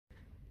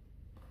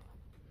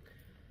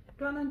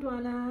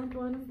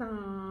Ntwana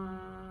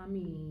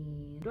zami.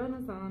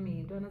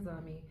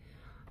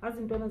 As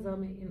in Ntwana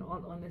zami, in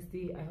all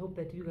honesty, I hope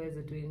that you guys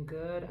are doing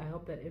good. I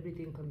hope that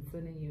everything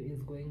concerning you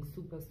is going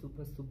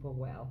super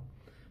well.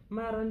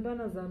 Mara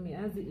Ntwana zami,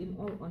 as in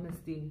all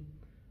honesty,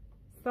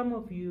 some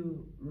of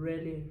you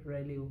really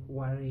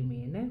worry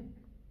me, ne?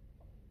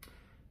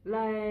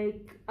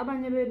 Like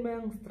abanye bethu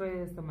bayang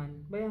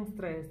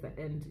stress,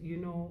 and you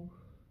know,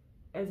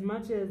 as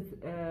much as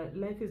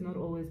life is not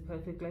always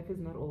perfect, life is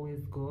not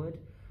always good,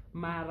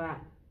 mara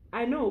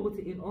I know,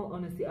 in all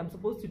honesty, I'm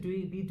supposed to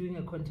be doing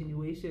a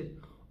continuation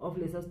of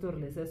lesa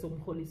story lesa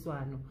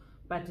somkholiswano,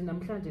 but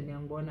namhlanje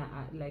ngiyangibona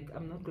like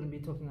I'm not going to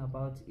be talking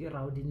about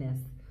rowdiness,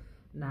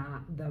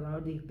 the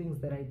rowdy things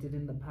that I did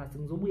in the past.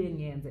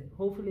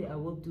 Hopefully I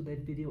will do that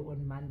video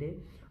on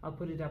Monday. I'll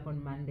put it up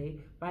on Monday,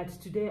 but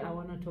today I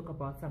want to talk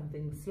about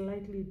something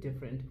slightly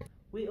different.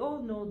 We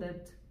all know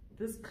that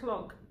this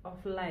clock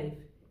of life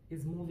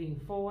is moving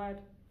forward,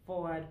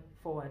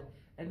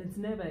 and it's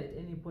never at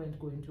any point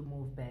going to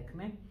move back,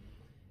 ne?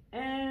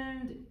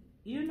 And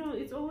you know,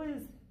 it's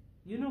always,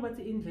 you know, what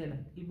indlela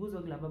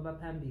ibuzwa kulaba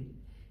abaphambili,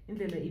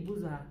 indlela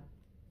ibuzwa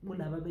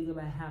kulaba beke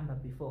bayihamba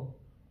before.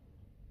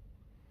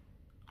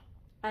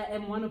 I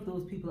am one of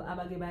those people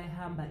abake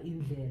bayihamba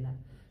indlela.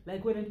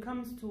 Like when it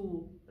comes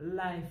to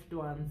life,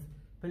 ones,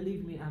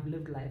 believe me, I've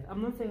lived life.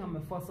 I'm not saying I'm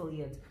a fossil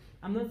yet.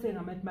 I'm not saying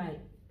I'm at my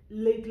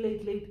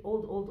late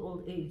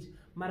old age.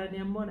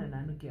 Maranyamona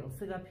nanu girl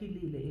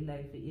sekaphilile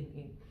life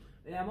in.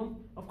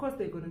 Of course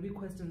there are going to be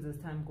questions as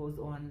time goes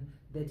on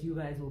that you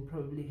guys will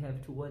probably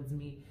have towards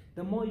me.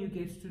 The more you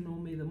get to know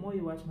me, the more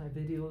you watch my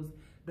videos,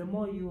 the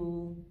more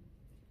you'll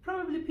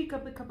probably pick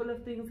up a couple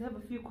of things, have a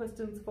few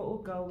questions for oh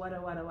girl,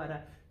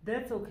 wada.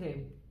 That's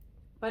okay.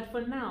 But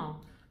for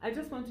now, I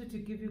just wanted to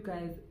give you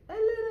guys a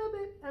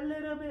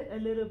little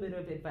bit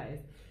of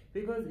advice,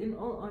 because in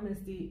all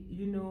honesty,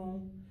 you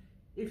know,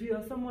 if you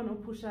are someone who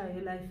pushes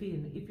your life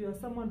in, if you are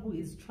someone who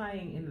is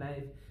trying in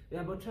life,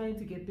 about trying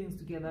to get things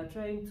together,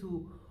 trying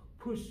to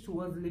push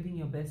towards living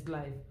your best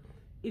life,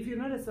 if you're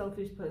not a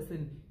selfish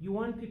person, you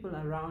want people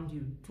around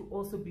you to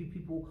also be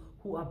people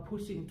who are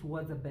pushing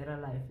towards a better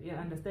life. You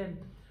understand?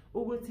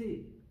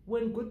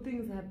 When good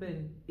things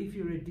happen, if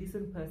you're a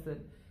decent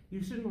person,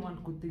 you shouldn't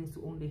want good things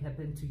to only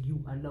happen to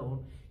you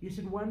alone. You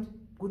should want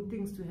good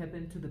things to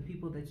happen to the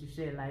people that you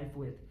share life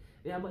with.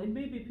 Yeah, but it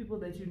may be people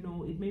that you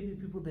know, it may be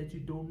people that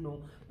you don't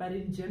know, but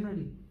in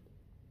generally,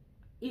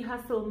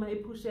 i-hustle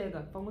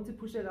ma-ipusheka,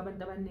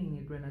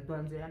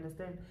 you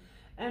understand?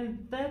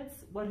 And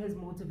that's what has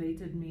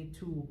motivated me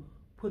to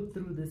put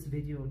through this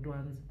video,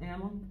 Dwans.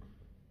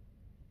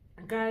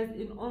 Guys,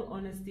 in all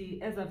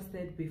honesty, as I've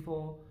said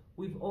before,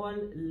 we've all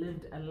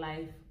lived a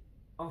life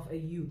of a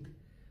youth.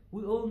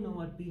 We all know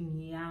what being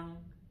young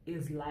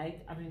is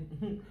like. I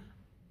mean,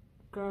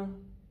 girl,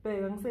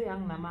 say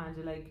young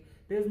namanje, like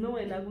there's no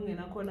way like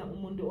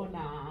umuntu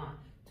ona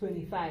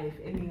 25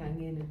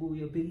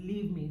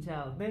 believe me,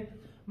 child.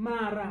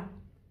 Mara,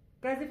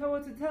 guys, if I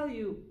were to tell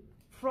you,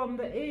 from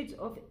the age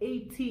of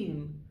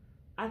 18,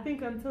 I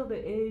think until the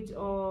age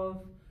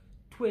of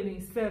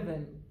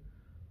 27,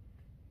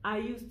 I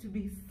used to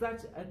be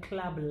such a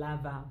club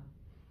lover.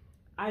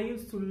 I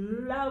used to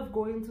love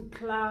going to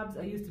clubs.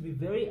 I used to be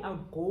very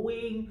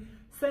outgoing.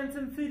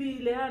 Senton City,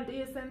 Leand,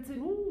 Senton,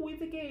 ooh,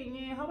 wait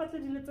again, how about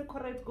let's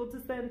correct, go to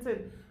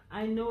Senton.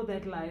 I know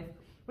that life.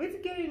 Wait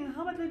again,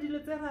 how about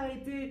let's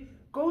right,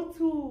 go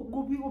to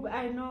Gubi,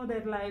 I know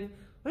that life.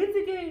 Wait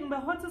again, the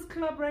hottest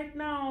club right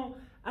now,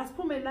 as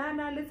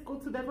Pumelana, let's go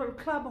to that one,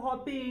 club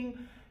hopping,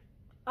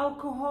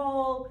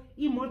 alcohol,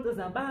 imoto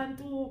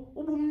zabantu,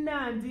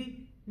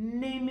 ubumnandi,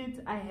 name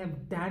it, I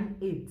have done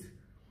it.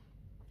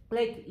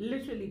 Like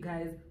literally,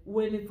 guys,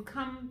 when it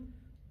comes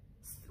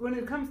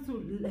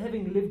to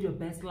having lived your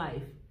best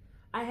life,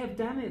 I have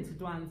done it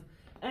once.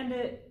 And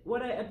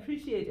what I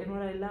appreciate and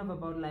what I love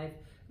about life,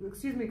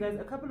 excuse me guys,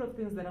 a couple of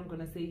things that I'm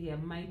gonna say here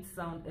might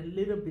sound a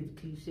little bit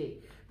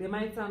cliche. They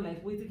might sound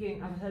like, wait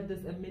again, I've heard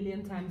this a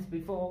million times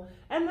before,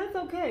 and that's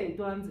okay,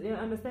 you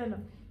understand.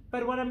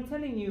 But what I'm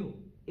telling you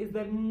is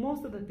that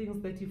most of the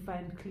things that you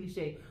find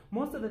cliche,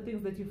 most of the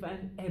things that you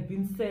find have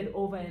been said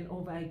over and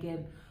over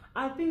again,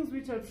 are things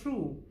which are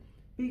true.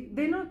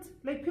 They're not,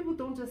 like, people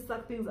don't just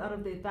suck things out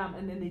of their thumb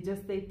and then they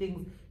just say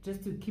things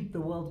just to keep the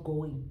world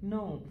going.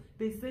 No,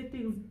 they say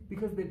things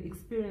because they've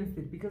experienced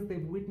it, because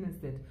they've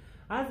witnessed it.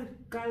 As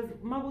guys,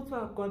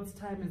 Mabutwa, God's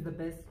time is the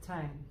best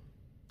time.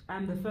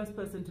 I'm the first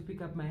person to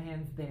pick up my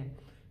hands there.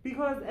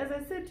 Because as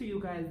I said to you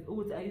guys,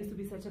 I used to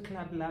be such a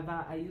club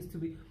lover, I used to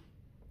be,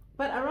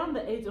 but around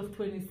the age of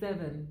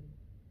 27,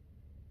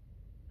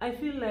 I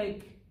feel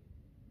like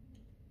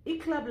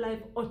club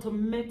life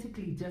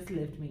automatically just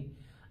left me.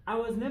 I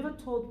was never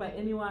told by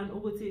anyone,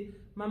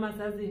 Mama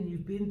Sazin,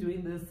 you've been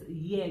doing this,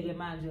 yeah,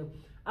 man.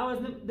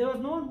 There was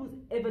no one who's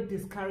ever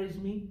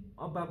discouraged me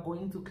about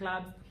going to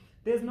clubs.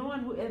 There's no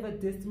one who ever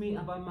dissed me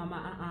about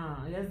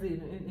Mama,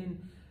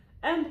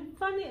 and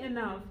funny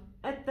enough,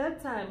 at that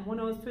time, when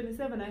I was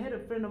 27, I had a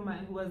friend of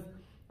mine who was,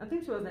 I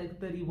think she was like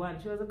 31.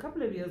 She was a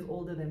couple of years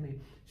older than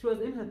me. She was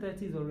in her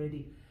 30s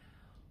already.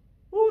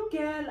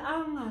 Girl,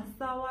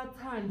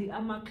 angasawathandi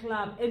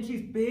ama-club, and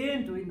she's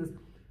been doing this.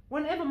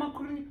 Whenever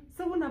makhulunye,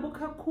 sekunabo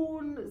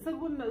Cocoon,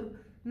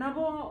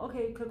 nabo,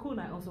 okay, Cocoon,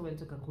 I also went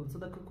to Cocoon. So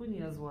the Cocoon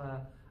years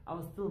were, I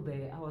was still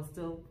there.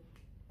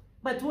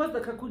 But towards the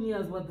Cocoon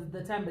years was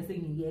the time they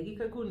saying, yeah,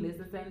 Cocoon, let's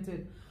sent.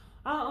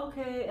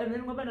 Okay, and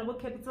then go nabo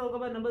Capital, go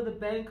nabo the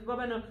bank, go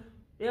no,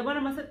 yeah, but I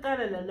must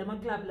lama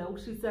club, like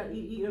she said,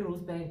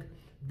 Rose Bank.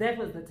 That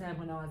was the time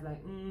when I was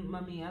like,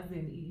 mommy, as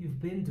in,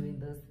 you've been doing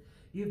this.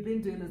 You've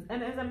been doing this.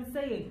 And as I'm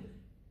saying,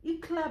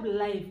 club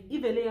life,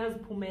 it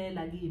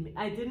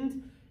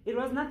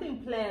was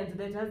nothing planned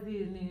that has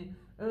been,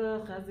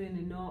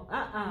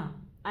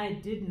 I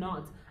did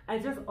not. I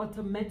just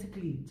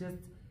automatically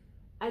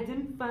I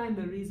didn't find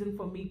the reason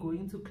for me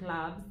going to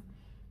clubs.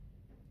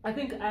 I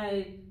think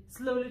I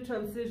slowly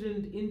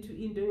transitioned into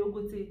Indo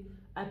Yoguti.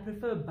 I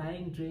prefer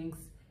buying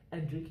drinks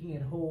and drinking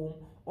at home,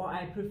 or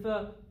I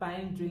prefer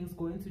buying drinks,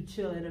 going to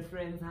chill at a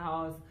friend's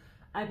house.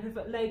 I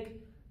prefer, like,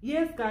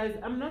 yes, guys,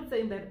 I'm not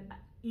saying that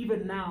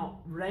even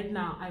now, right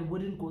now, I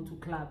wouldn't go to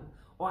club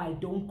or I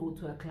don't go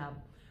to a club.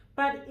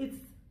 But it's,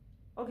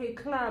 okay,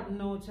 club,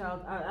 no,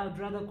 child. I'd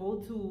rather go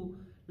to,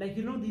 like,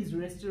 you know, these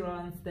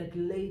restaurants that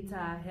later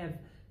have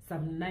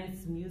some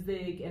nice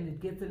music and it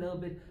gets a little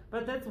bit,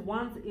 but that's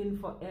once in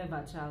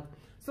forever, child.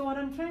 So what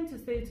I'm trying to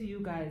say to you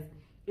guys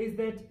is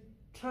that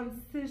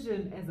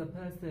transition as a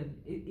person,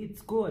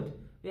 it's good.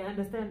 You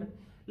understand?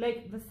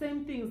 Like the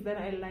same things that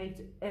I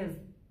liked as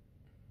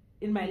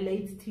in my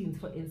late teens,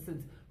 for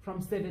instance,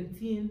 from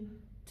 17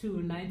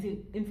 to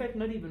 19, in fact,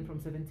 not even from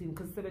 17,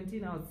 because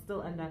 17 I was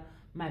still under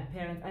my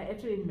parents. I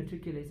actually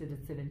matriculated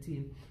at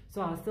 17,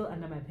 so I was still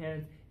under my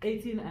parents.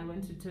 18, I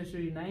went to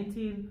tertiary.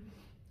 19,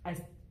 I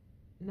was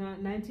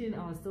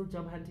still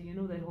job hunting. You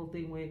know that whole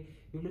thing where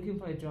you're looking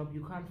for a job,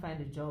 you can't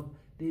find a job,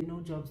 there are no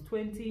jobs.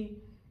 20,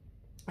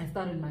 I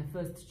started my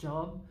first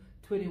job.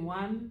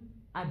 21,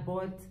 I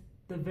bought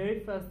the very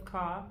first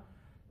car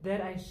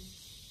that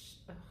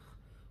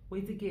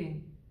wait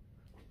again.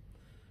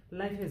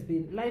 Life has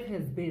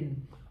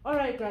been. All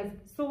right, guys.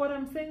 So what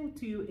I'm saying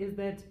to you is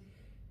that,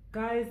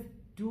 guys,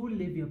 do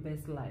live your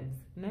best lives.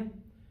 Ne?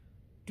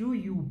 Do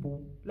you,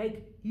 boo?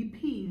 Like,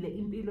 yiphile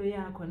impilo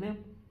yakho, ne?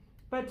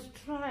 But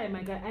try,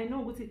 my guy. I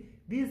know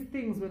these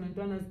things, when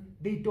Ntwanas,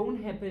 they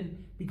don't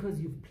happen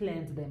because you've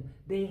planned them.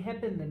 They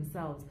happen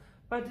themselves.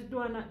 But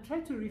Ntwana,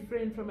 try to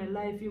refrain from a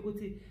life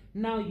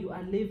now you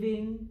are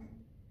living,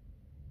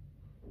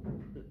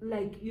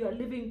 like you are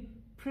living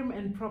prim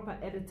and proper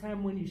at a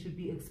time when you should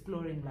be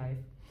exploring life.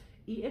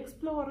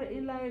 Explore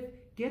in life,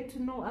 get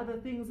to know other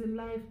things in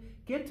life,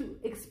 get to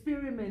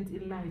experiment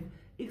in life.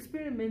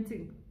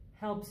 Experimenting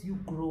helps you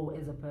grow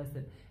as a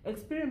person.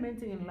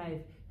 Experimenting in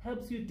life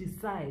helps you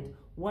decide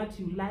what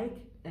you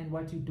like and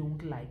what you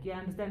don't like. You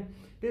understand?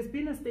 There's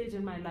been a stage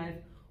in my life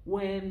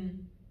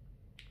when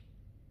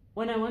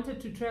I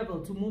wanted to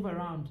travel, to move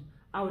around,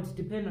 I would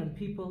depend on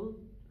people.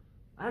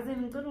 As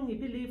in,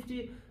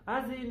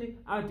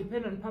 I would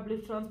depend on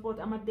public transport,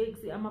 I'm a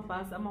taxi, I'm a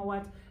bus, I'm a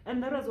what,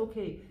 and that was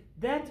okay.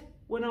 That,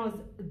 when I was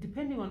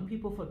depending on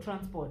people for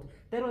transport,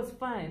 that was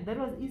fine. That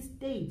was each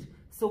stage.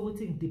 So we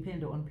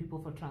depend on people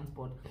for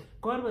transport.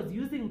 God was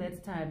using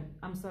that time.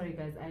 I'm sorry,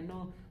 guys. I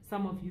know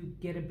some of you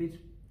get a bit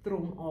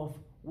thrown off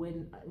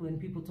when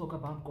people talk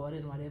about God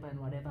and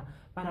whatever,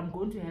 but I'm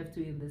going to have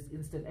to in this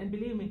instant. And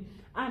believe me,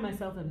 I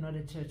myself am not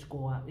a church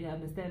goer, you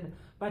understand?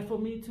 But for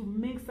me to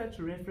make such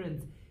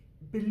reference,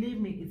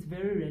 believe me, it's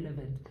very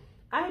relevant.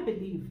 I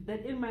believe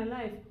that in my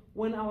life,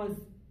 when I was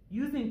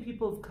using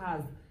people's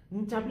cars,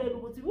 that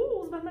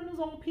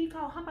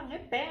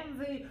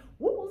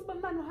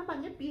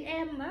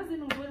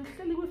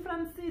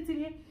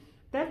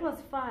was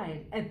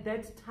fine. At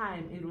that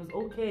time, it was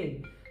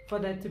okay for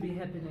that to be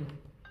happening.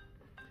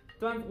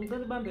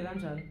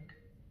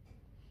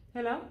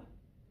 Hello?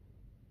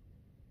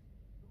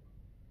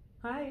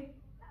 Hi.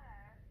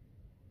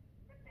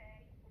 Good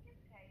day. This is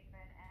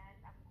Cayman, and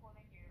I'm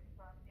calling you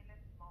from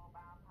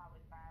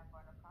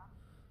mobile.com.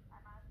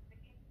 Am I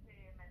speaking to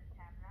Ms.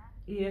 Ntwana?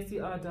 Yes,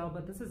 you are, Dal,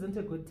 but this isn't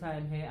a good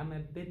time here. I'm a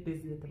bit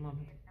busy at the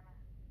moment.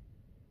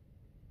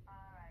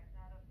 Alright,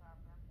 not a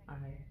problem.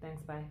 Alright,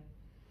 thanks, bye.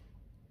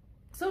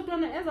 So,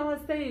 Donna, as I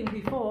was saying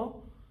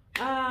before,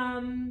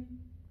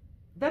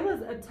 there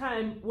was a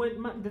time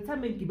when the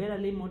time when Gibela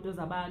le motos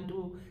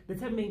abantu, the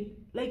time when,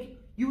 like,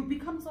 you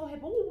become so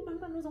happy. Oh, man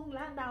was on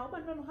land now.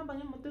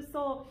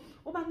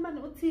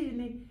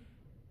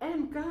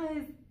 And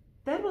guys,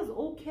 that was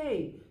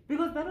okay,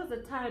 because that was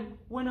a time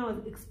when I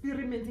was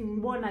experimenting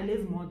more na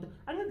les moto.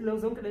 I don't know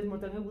zonke les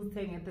moto was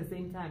saying at the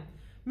same time.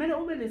 Many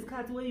women is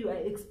cut where you are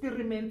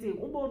experimenting.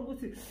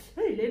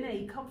 Hey, Lena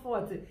is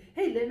comfort.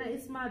 Hey, Lena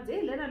is smart.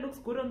 Hey, Lena looks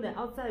good on the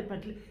outside,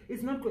 but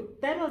it's not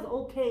good. That was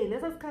okay.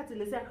 Let's just cut it.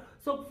 Let's say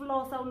so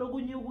floss.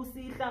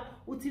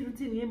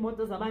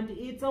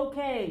 It's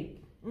okay.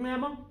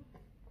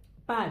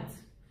 But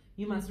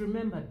you must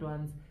remember,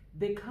 Dwans,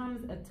 there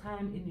comes a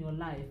time in your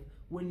life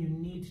when you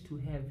need to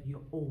have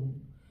your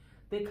own.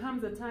 There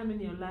comes a time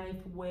in your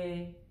life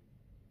where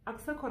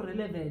it's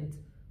relevant.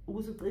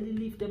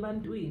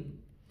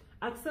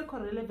 akusekho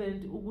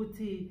relevant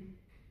ukuthi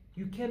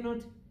you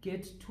cannot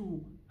get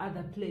to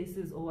other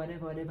places or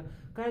whatever.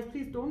 Guys,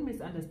 please don't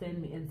misunderstand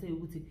me and say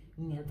ukuthi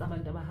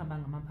ngiyacabantu abahamba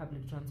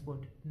ngama-public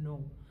transport.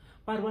 No.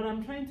 But what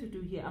I'm trying to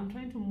do here, I'm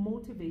trying to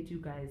motivate you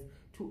guys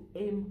to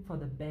aim for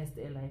the best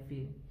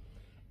life.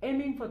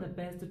 Aiming for the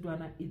best,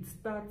 Ntwana, it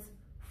starts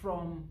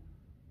from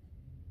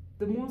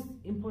the most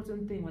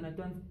important thing. When I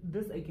do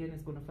this again,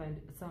 is going to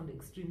sound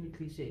extremely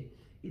cliche.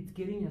 It's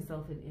getting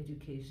yourself an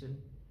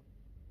education.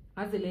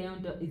 As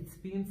it's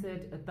been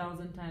said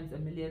 1,000 times,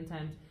 1,000,000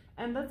 times,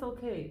 and that's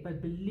okay.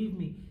 But believe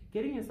me,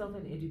 getting yourself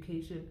an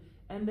education,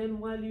 and then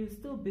while you're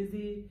still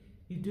busy,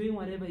 you're doing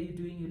whatever you're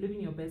doing, you're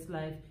living your best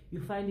life,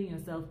 you're finding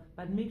yourself,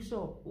 but make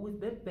sure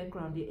with that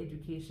background, your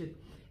education,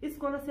 it's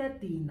going to say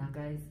Tina,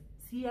 guys.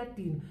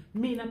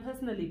 Me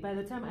personally, by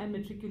the time I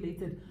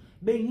matriculated,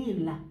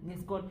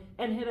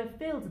 and had I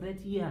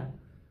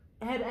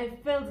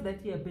failed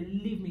that year,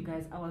 believe me,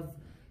 guys, I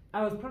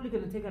was probably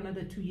going to take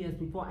another 2 years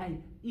before I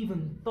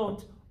even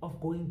thought of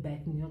going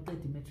back in your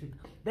 30 metric.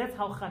 That's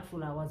how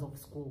heartful I was of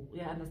school.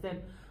 Yeah,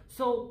 understand?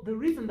 So the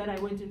reason that I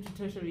went into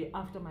tertiary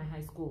after my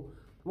high school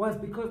was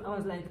because I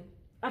was like,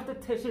 after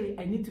tertiary,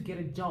 I need to get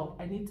a job.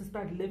 I need to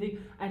start living.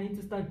 I need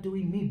to start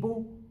doing me,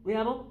 boo.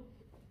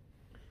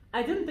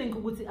 I didn't think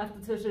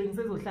after tertiary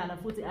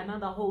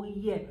another whole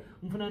year.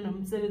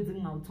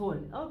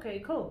 Okay,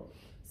 cool.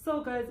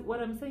 So guys,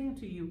 what I'm saying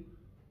to you,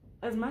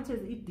 as much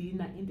as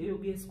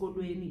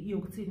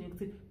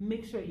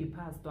make sure you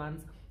pass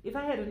once. If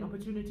I had an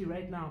opportunity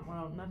right now,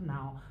 well, not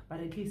now, but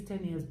at least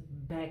 10 years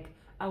back,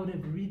 I would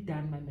have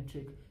redone my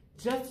matric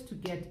just to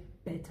get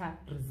better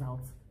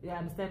results. You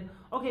understand?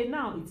 Okay,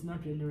 now it's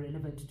not really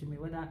relevant to me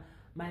whether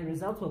my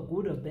results were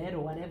good or bad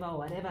or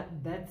whatever.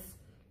 That's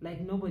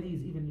like nobody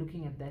is even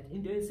looking at that.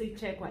 In the say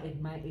check what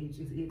at my age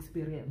is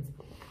experience.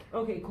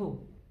 Okay,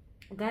 cool.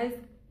 Guys,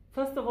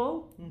 first of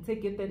all,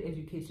 get that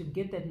education,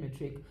 get that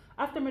matric.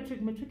 After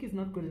matric is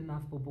not good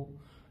enough, Bobo.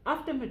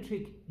 After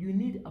matric, you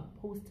need a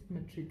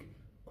post-matric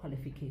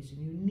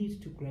qualification. You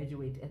need to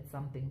graduate at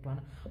something.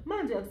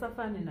 Manje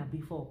akusafani na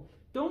before.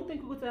 Don't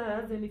think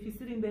and if you're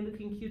sitting there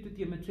looking cute with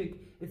your matric,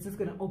 it's just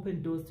gonna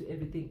open doors to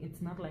everything.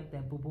 It's not like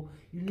that, Bobo.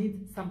 You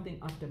need something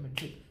after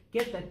matric.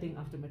 Get that thing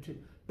after matric.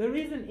 The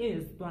reason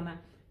is, Ntwana,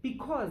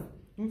 because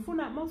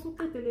mfuna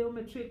masuqede leyo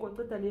matric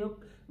waqeda leyo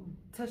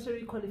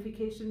tertiary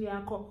qualification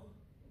yakho,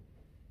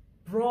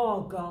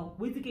 bro, girl,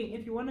 we're thinking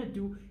if you want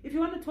to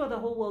tour the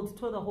whole world,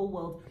 tour the whole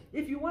world.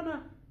 If you want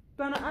to,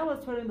 Ntwana, I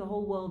was touring the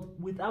whole world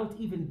without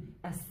even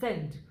a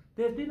cent.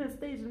 There's been a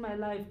stage in my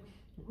life,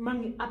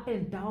 money up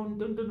and down,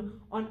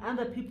 on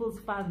other people's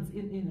funds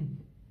in.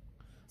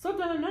 So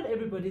not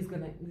everybody is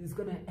gonna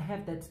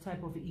have that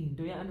type of in.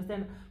 Do you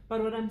understand?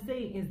 But what I'm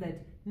saying is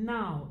that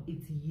now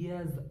it's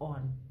years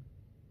on.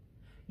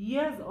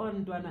 Years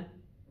on, Ntwana,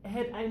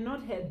 had I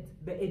not had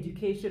the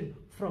education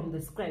from the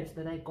scratch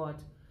that I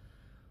got,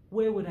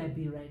 where would I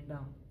be right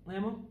now?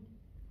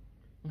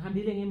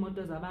 Ngihambile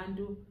ngemoto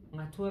zabantu,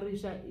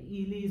 ngatourisha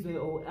ilizwe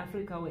or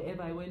Africa,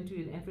 wherever I went to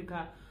in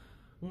Africa,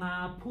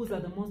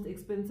 ngaphuza the most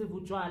expensive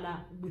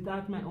utshwala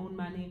without my own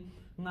money,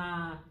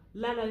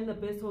 lala in the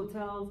best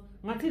hotels,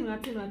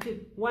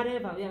 ngathi,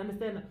 whatever, you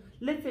understand?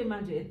 Let's say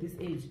manje at this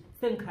age,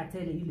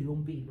 sengikhathele ileyo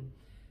mpilo.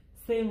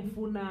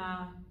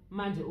 Sengifuna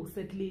manje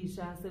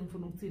ukusettlisha,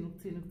 sengifuna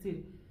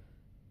ukuthini.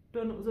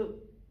 So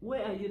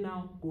where are you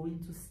now going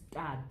to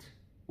start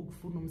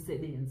ukufuna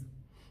umsebenzi?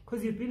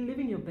 Because you've been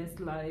living your best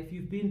life,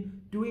 you've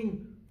been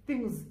doing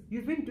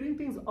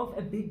things off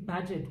a big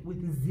budget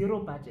with zero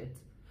budget.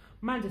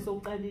 Manje so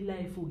uqala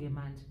life uke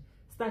manje,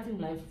 starting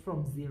life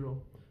from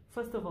zero.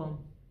 First of all,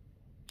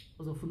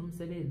 uzofuna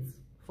umsebenzi,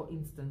 for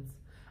instance,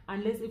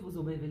 unless if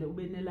uzobevele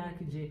ube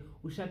nelakhi nje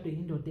ushadwe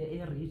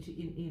indoda rich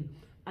in.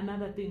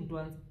 Another thing,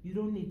 once you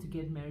don't need to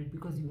get married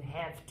because you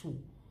have to.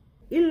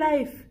 In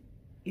life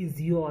is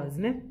yours,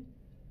 ne?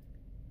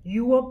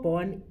 You were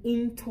born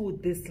into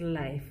this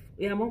life.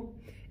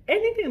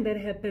 Anything that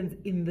happens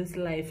in this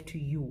life to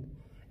you,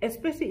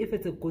 especially if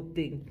it's a good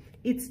thing,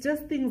 it's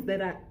just things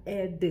that are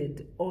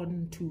added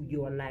onto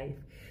your life.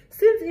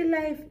 Since in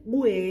life,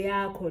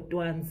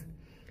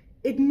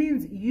 it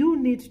means you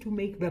need to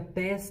make the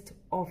best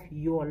of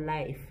your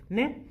life.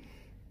 Ne?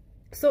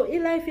 So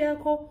in life,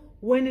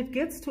 when it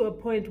gets to a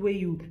point where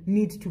you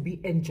need to be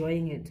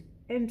enjoying it,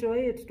 enjoy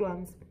it,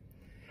 Twans.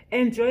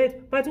 Enjoy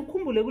it. But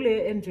ukhumbule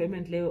kule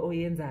enjoyment leyo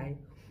oyenzayo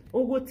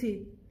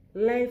ukuthi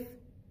life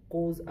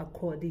goes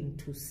according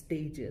to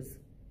stages.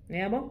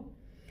 Yabo?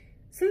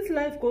 Since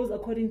life goes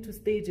according to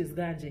stages,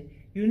 Ganje,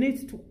 you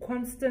need to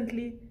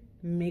constantly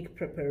make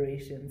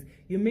preparations.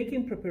 You're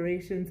making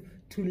preparations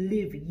to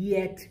live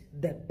yet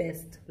the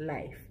best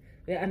life.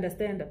 You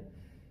understand?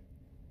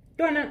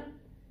 Ntwana,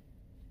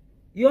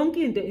 yonke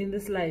into in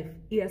this life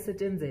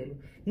iyasetshenzelwa.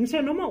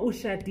 Ngisho noma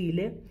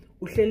ushadile,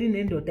 uhleli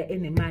nendoda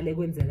enemali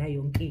ekwenzela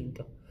yonke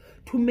into.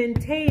 To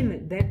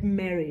maintain that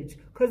marriage,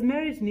 because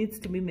marriage needs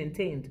to be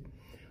maintained,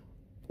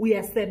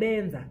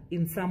 uyasebenza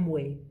in some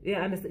way. You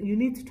understand? You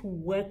need to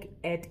work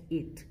at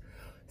it.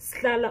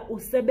 Slala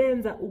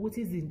usebenza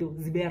ukuthi izinto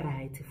zibe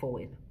right for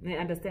wena. You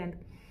understand?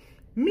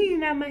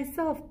 Mina,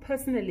 myself,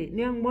 personally,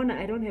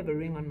 I don't have a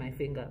ring on my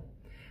finger.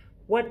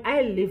 What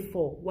I live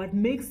for, what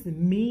makes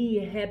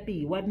me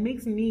happy, what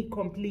makes me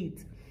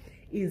complete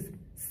is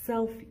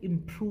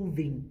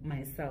self-improving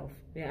myself.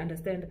 You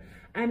understand?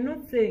 I'm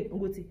not saying,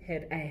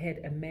 had I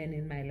had a man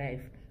in my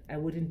life, I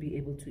wouldn't be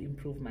able to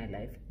improve my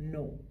life.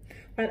 No.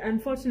 But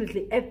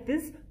unfortunately, at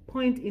this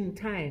point in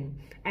time,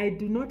 I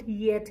do not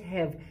yet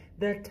have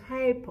the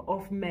type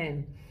of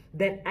man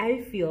that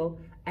I feel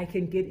I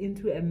can get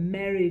into a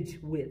marriage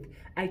with,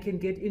 I can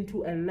get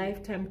into a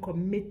lifetime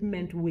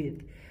commitment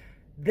with,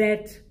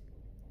 that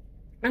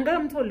no,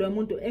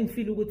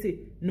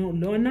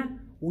 Lona,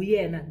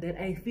 uyena, that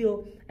I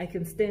feel I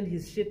can stand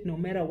his shit no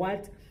matter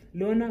what.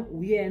 Lona,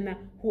 uyena,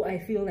 who I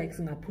feel like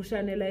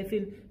singapushane life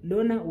in.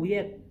 Lona,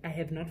 uyena, I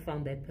have not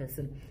found that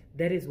person.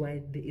 That is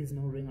why there is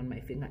no ring on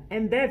my finger.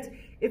 And that,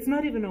 it's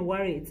not even a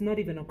worry, it's not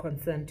even a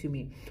concern to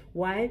me.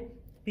 Why?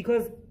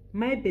 Because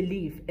my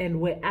belief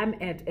and where I'm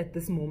at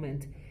this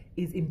moment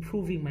is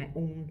improving my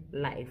own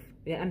life.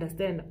 You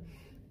understand?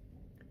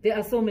 There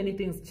are so many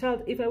things.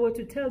 Child, if I were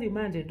to tell you,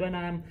 manje,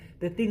 Ntwana,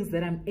 the things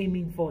that I'm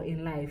aiming for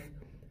in life,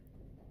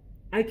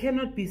 I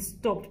cannot be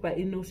stopped by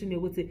a notion. You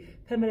would say,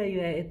 Pamela, you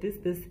are at this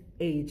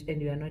age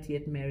and you are not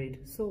yet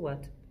married. So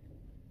what?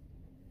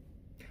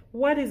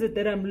 What is it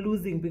that I'm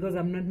losing because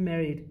I'm not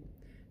married?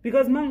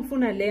 Because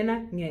mangfuna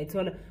lena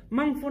ngiyayithola,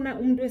 mangfuna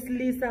umuntu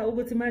wesilisa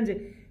ukuthi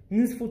manje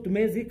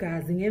ngisifudumeza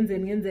igazi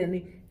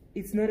ngenzeni.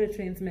 It's not a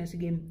train smash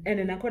game. And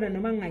nakhona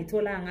noma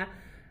ngayitholanga,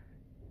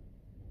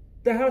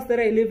 the house that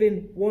I live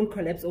in won't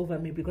collapse over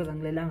me because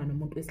angilelanga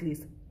nomuntu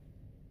wesilisa.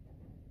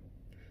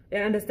 You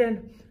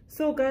understand?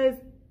 So guys,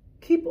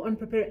 keep on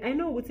preparing. I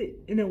know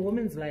in a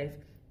woman's life,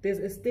 there's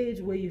a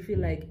stage where you feel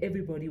like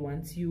everybody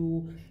wants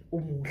you.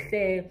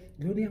 Like,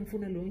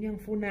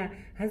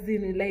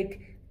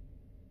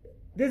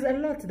 there's a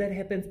lot that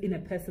happens in a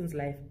person's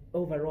life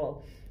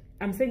overall.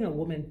 I'm saying a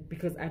woman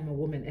because I'm a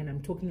woman and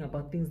I'm talking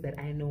about things that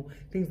I know,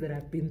 things that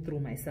I've been through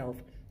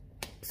myself.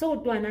 So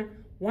Ntwana,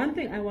 one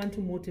thing I want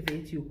to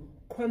motivate you,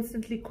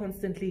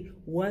 constantly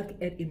work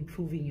at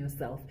improving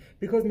yourself,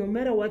 because no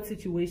matter what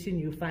situation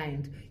you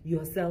find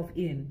yourself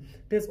in,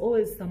 there's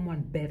always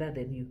someone better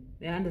than you.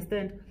 You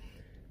understand?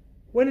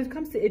 When it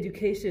comes to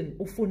education,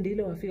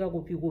 ufundile wafika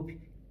kuphi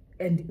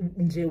and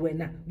nje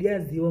wena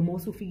kuyaziwa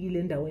mawusufikile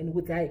endaweni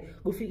ukuthi hayi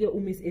kufike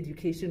umiss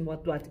education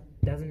what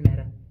doesn't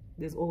matter.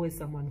 There's always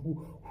someone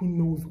who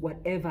knows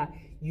whatever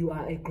you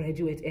are a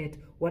graduate at,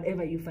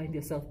 whatever you find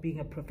yourself being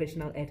a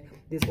professional at,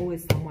 there's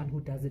always someone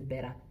who does it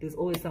better. There's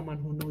always someone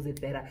who knows it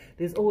better.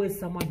 There's always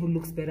someone who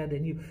looks better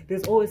than you.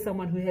 There's always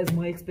someone who has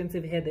more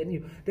expensive hair than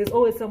you. There's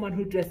always someone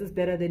who dresses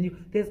better than you.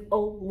 There's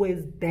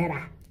always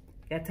better.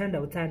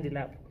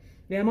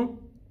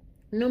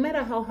 No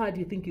matter how hard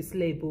you think you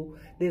slay, boo,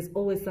 there's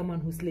always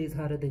someone who slays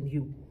harder than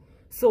you.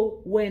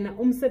 So when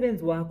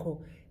umsebenzi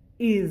wako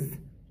is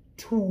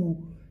to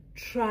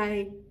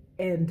try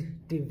and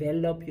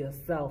develop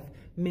yourself,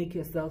 make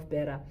yourself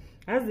better.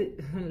 As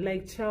it,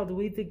 like child,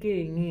 wait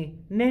again,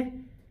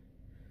 ne?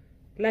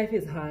 Life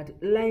is hard.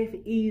 Life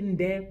in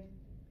there.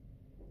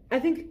 I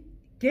think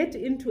get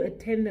into a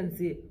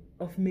tendency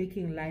of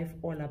making life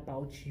all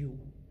about you.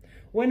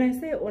 When I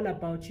say all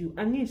about you,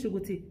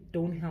 angisho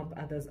don't help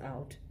others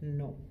out.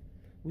 No,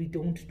 we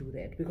don't do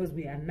that, because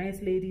we are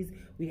nice ladies,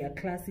 we are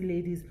classy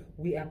ladies,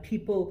 we are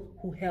people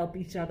who help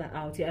each other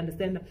out. You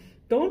understand?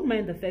 Don't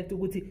mind the fact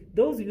that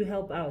those you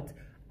help out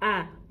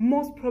are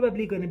most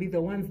probably going to be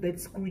the ones that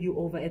screw you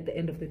over at the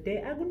end of the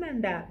day.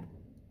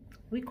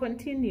 We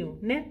continue,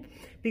 ne?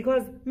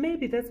 Because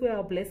maybe that's where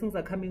our blessings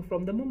are coming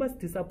from. The more we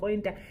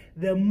disappoint,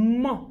 the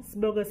more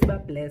we are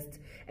blessed,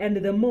 and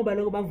the more we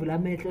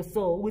are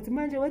so with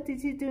manje, what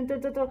did you do? And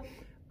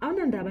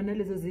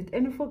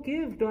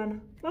forgive,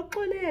 Ntwana.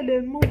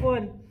 And move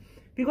on.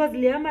 Because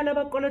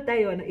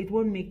it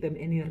won't make them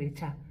any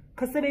richer.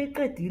 Because by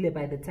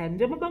the time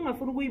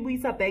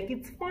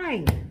it's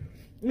fine.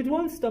 It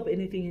won't stop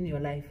anything in your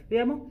life.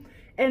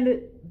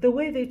 And the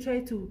way they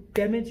try to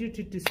damage you,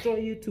 to destroy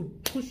you, to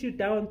push you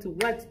down to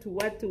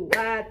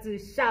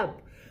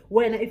sharp.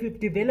 When if you've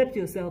developed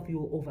yourself, you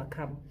will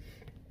overcome.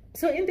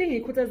 So in the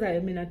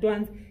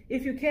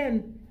if you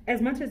can,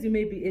 as much as you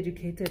may be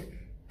educated,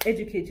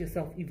 educate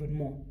yourself even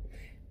more.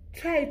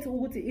 Try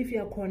to, if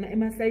you are corner,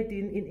 in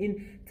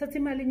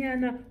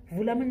Tatimalinyana,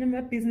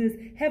 Vulamanyama business,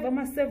 have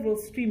several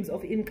streams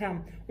of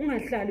income.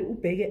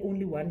 Ungahlali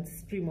only one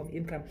stream of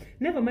income.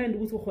 Never mind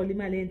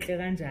holimale in.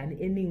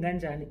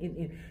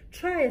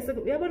 Try so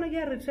uyabona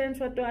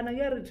kuyaretrenchwa Ntwana,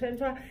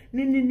 kuyaretrenchwa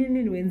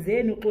nini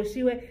wenzeni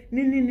uqoshiwe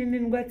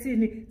nini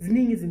kwathini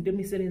ziningi izinto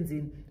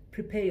emisebenzini.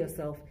 Prepare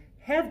yourself.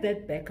 Have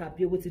that backup.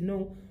 You would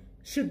know,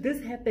 should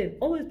this happen,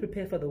 always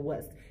prepare for the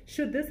worst.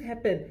 Should this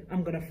happen,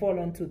 I'm going to fall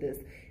onto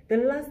this. The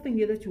last thing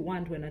that you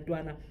want when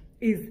Ntwana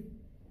is,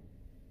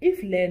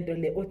 if lento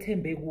le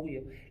othembe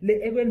kuyo, le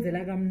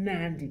ekwenzela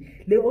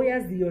kamnandi, le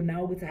oyaziyo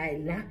now with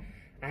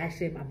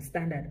shame, I'm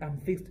standard, I'm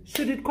fixed.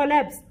 Should it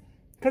collapse?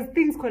 Because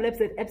things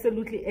collapse at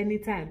absolutely any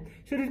time.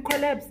 Should it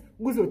collapse?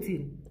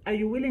 Are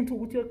you willing to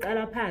put your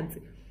color pants?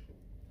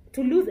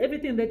 To lose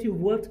everything that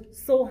you've worked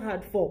so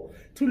hard for.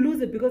 To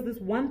lose it because this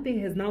one thing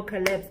has now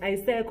collapsed. I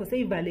say,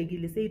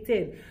 say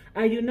 10.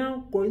 Are you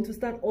now going to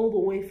start all the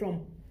way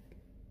from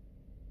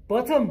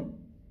bottom?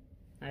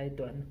 I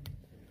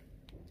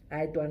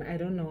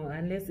don't know,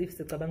 unless if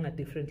Sicabanga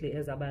differently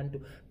as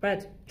Abantu.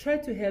 But try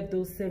to have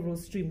those several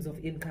streams of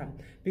income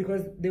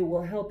because they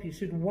will help you.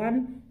 Should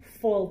one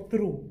fall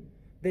through,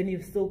 then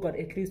you've still got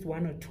at least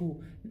one or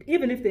two.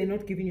 Even if they're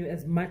not giving you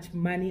as much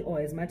money or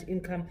as much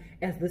income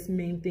as this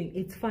main thing,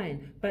 it's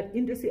fine. But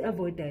industry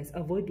avoid this.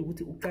 Avoid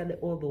ukale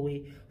all the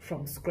way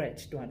from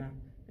scratch, Ntwana.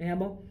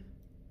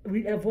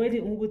 We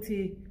avoiding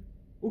uguti.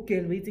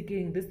 Okay,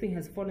 waiting. This thing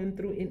has fallen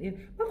through in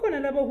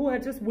who are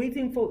just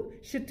waiting for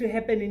shit to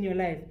happen in your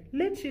life.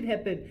 Let shit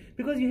happen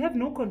because you have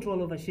no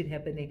control over shit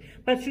happening.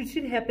 But should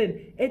shit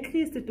happen, at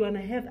least it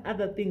wanna have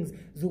other things.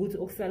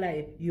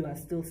 You are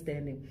still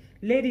standing.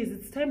 Ladies,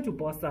 it's time to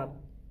boss up.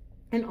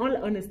 In all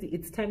honesty,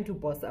 it's time to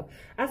boss up.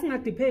 As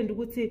not depend,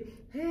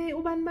 hey,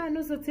 uban man,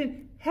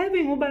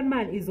 having uban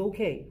man is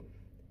okay.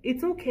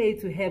 It's okay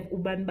to have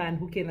uban man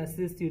who can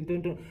assist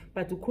you,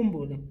 but to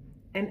kumbule.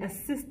 An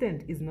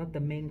assistant is not the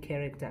main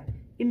character.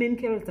 The main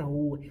character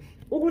who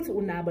ukuthi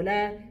unabo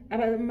la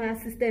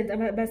ama-assistant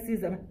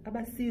abasiza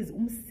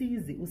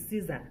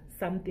usiza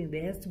something.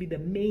 There has to be the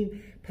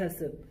main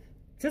person.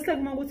 Just like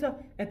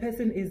a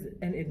person is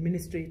an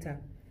administrator.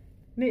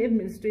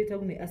 Administrator,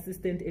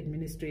 assistant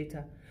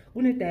administrator.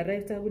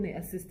 Director,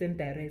 assistant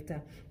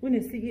director.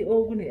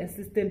 CEO,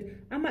 assistant.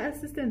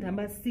 Assistant,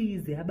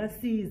 abasizi.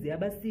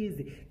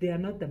 They are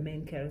not the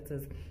main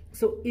characters.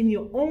 So in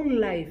your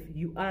own life,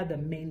 you are the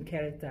main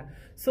character.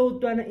 So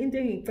Ntwana into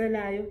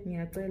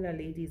ngiyacela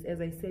ladies, as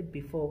I said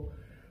before,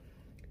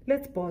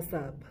 let's boss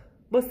up.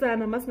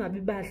 Bosana masingabi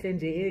bahle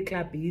nje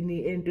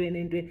eklabhini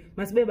entweni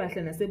masibe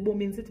bahle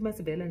nasebomini sithi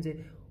masivela nje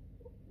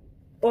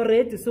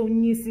already so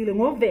unyisile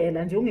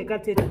ngovela nje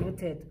ungekathetha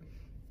nothetha.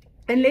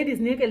 And ladies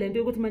nike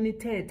lento ukuthi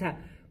manithetha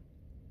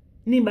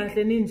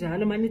nibahle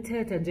ninjalo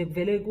manithetha nje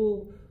kuvele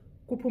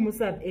kuphuma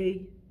sub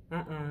A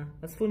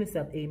asifuni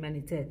sub A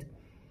manithetha.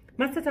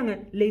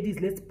 Masithetha ladies,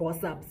 let's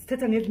boss up.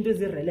 Sithetha ngezinto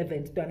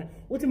ezirelevant Ntwana.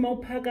 Uthi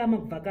mawuphakama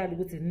kuvakala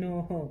ukuthi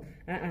no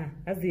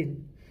azini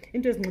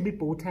into ezinxiba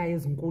ibow tie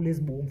ezinkulu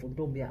ezibomvu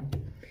ntombi yami.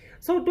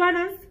 So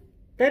Ntwanas,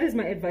 that is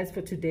my advice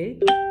for today.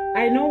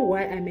 I know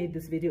why I made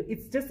this video.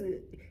 It's just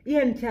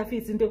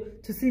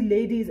to see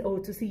ladies or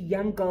to see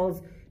young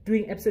girls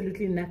doing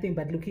absolutely nothing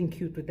but looking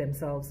cute with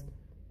themselves.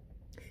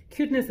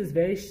 Cuteness is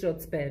very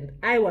short span.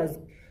 I was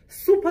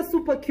super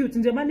cute.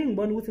 Say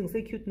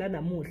cute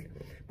nanamuhle.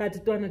 But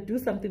Ntwana, do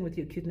something with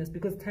your cuteness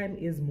because time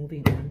is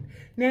moving on.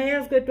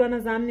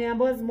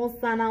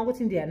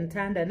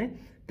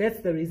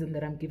 That's the reason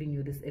that I'm giving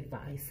you this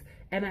advice.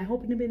 And I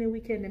hope nibe ne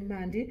weekend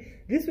emandi.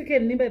 This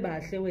weekend nibe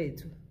bahle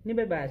wethu.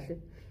 Nibe bahle.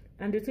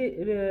 And you say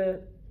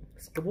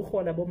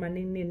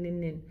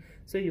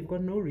so you've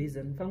got no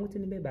reason. Fanguthi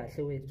nibe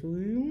bahle wethu.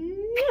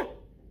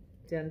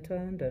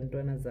 Ndiyanithanda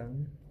ntwana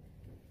zami.